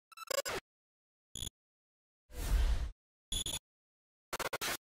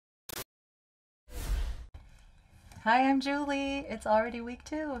Hi, I'm Julie. It's already week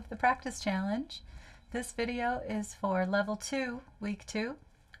 2 of the practice challenge. This video is for level 2, week 2.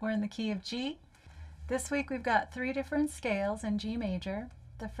 We're in the key of G. This week we've got 3 different scales in G major.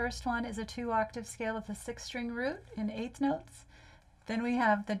 The first one is a 2-octave scale with a 6-string root in 8th notes. Then we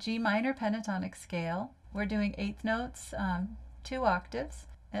have the G minor pentatonic scale. We're doing 8th notes, 2 octaves.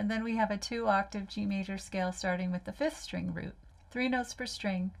 And then we have a 2-octave G major scale starting with the 5th string root. 3 notes per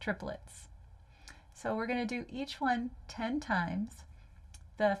string, triplets. So we're going to do each one 10 times.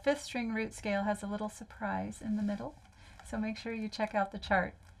 The 5th string root scale has a little surprise in the middle, so make sure you check out the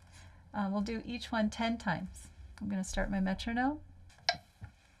chart. We'll do each one 10 times. I'm going to start my metronome.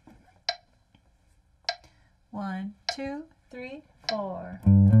 1, 2, 3, 4.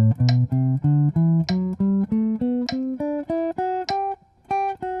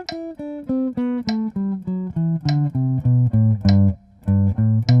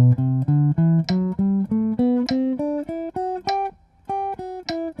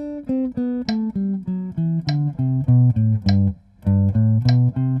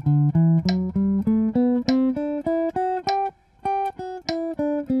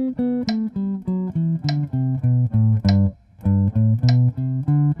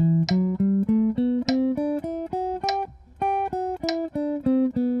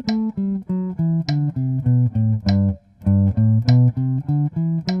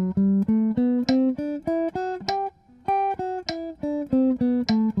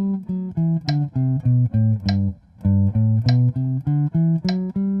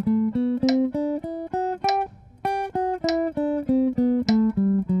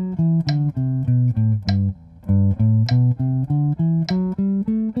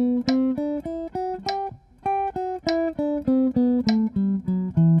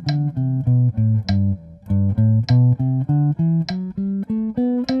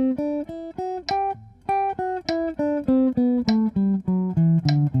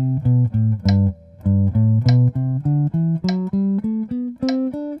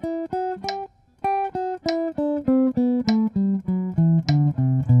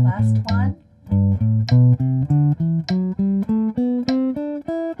 Last one.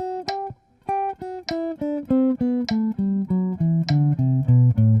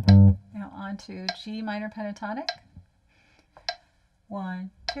 Now on to G minor pentatonic. 1,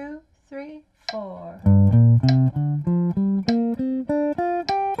 2, 3, 4.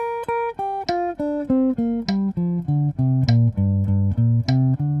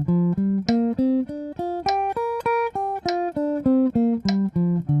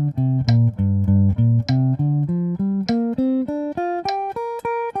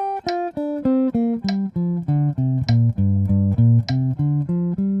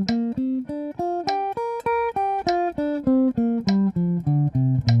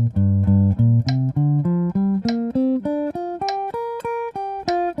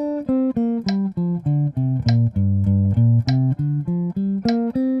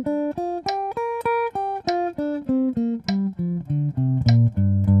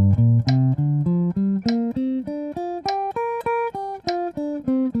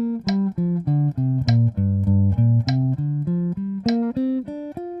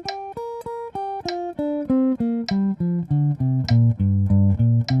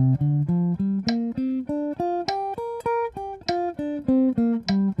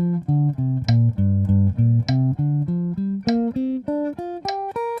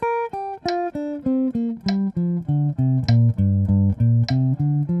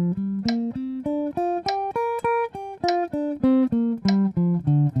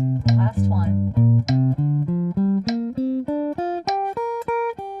 Last one.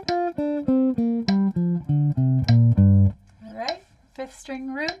 All right, 5th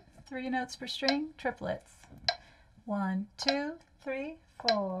string root, 3 notes per string, triplets. 1, 2, 3,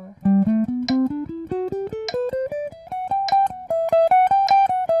 4.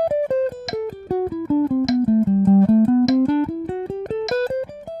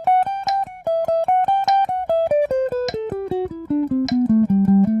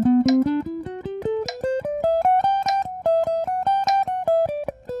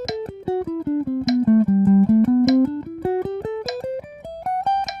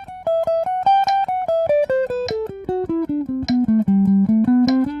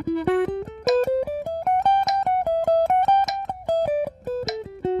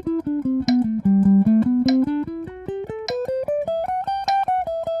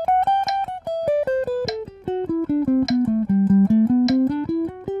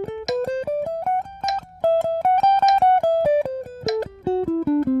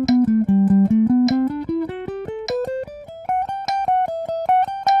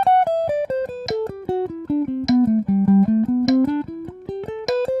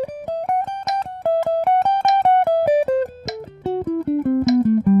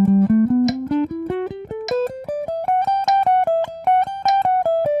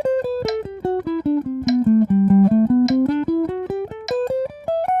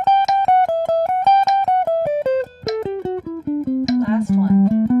 All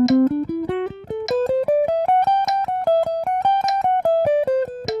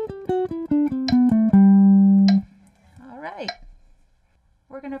right.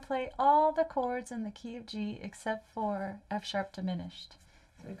 We're going to play all the chords in the key of G except for F sharp diminished.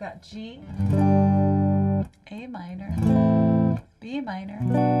 So we've got G, A minor, B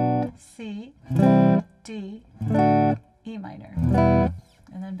minor, C, D, E minor,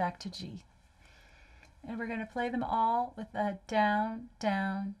 and then back to G. And we're going to play them all with a down,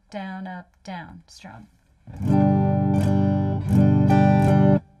 down, down, up, down strum.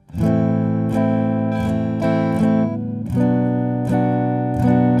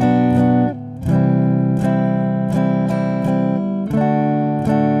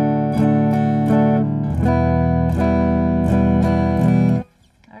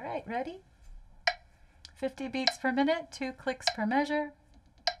 All right, ready? 50 beats per minute, 2 clicks per measure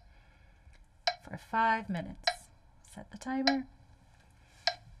for 5 minutes. Set the timer.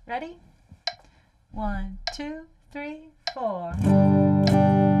 Ready? 1, 2, 3, 4.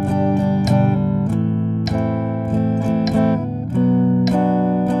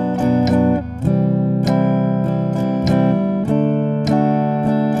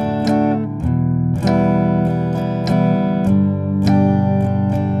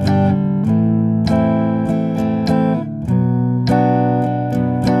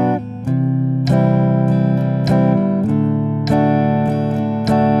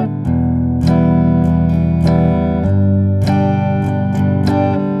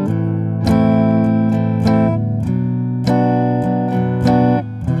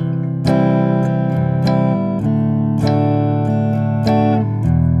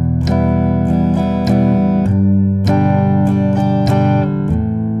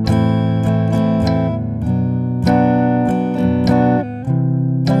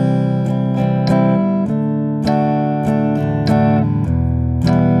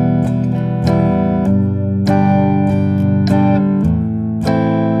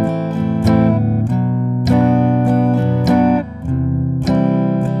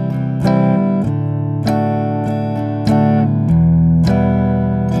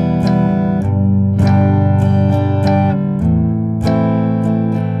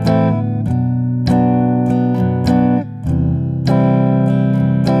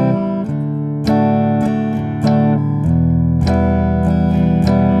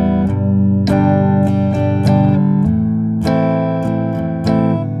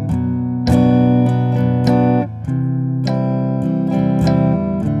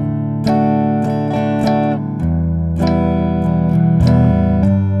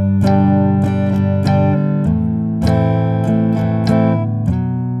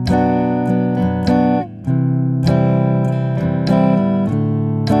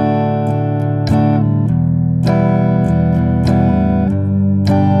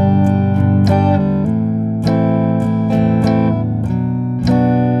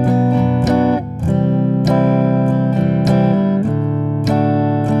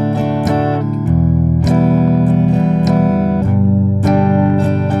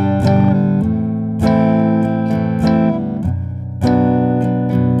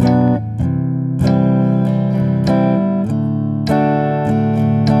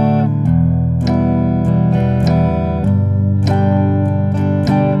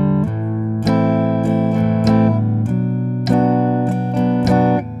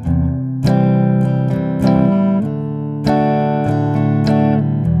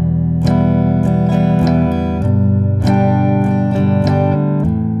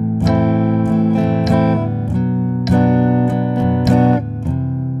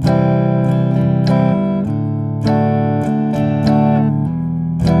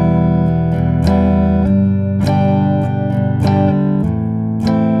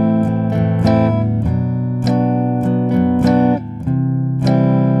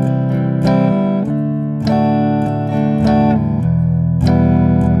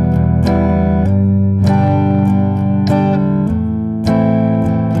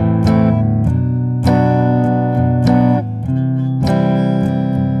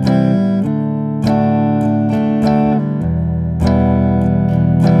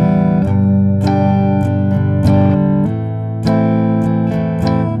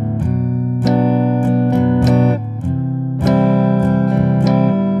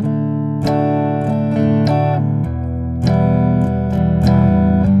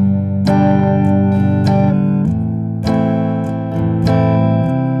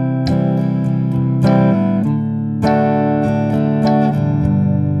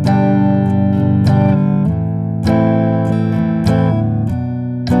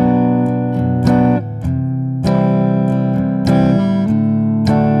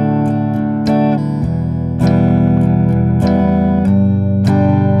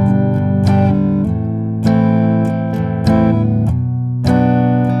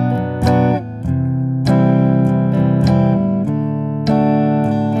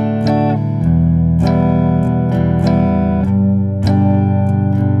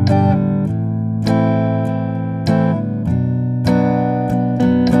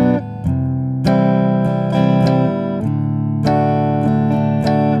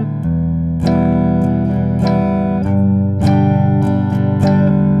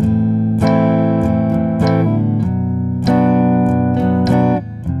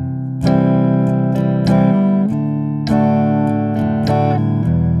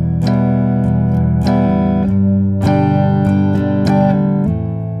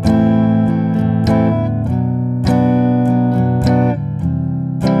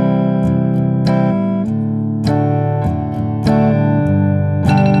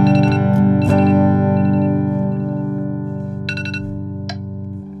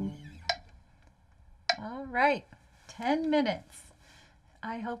 minutes.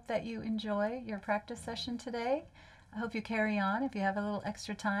 I hope that you enjoy your practice session today. I hope you carry on if you have a little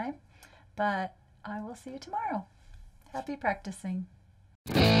extra time, but I will see you tomorrow. Happy practicing.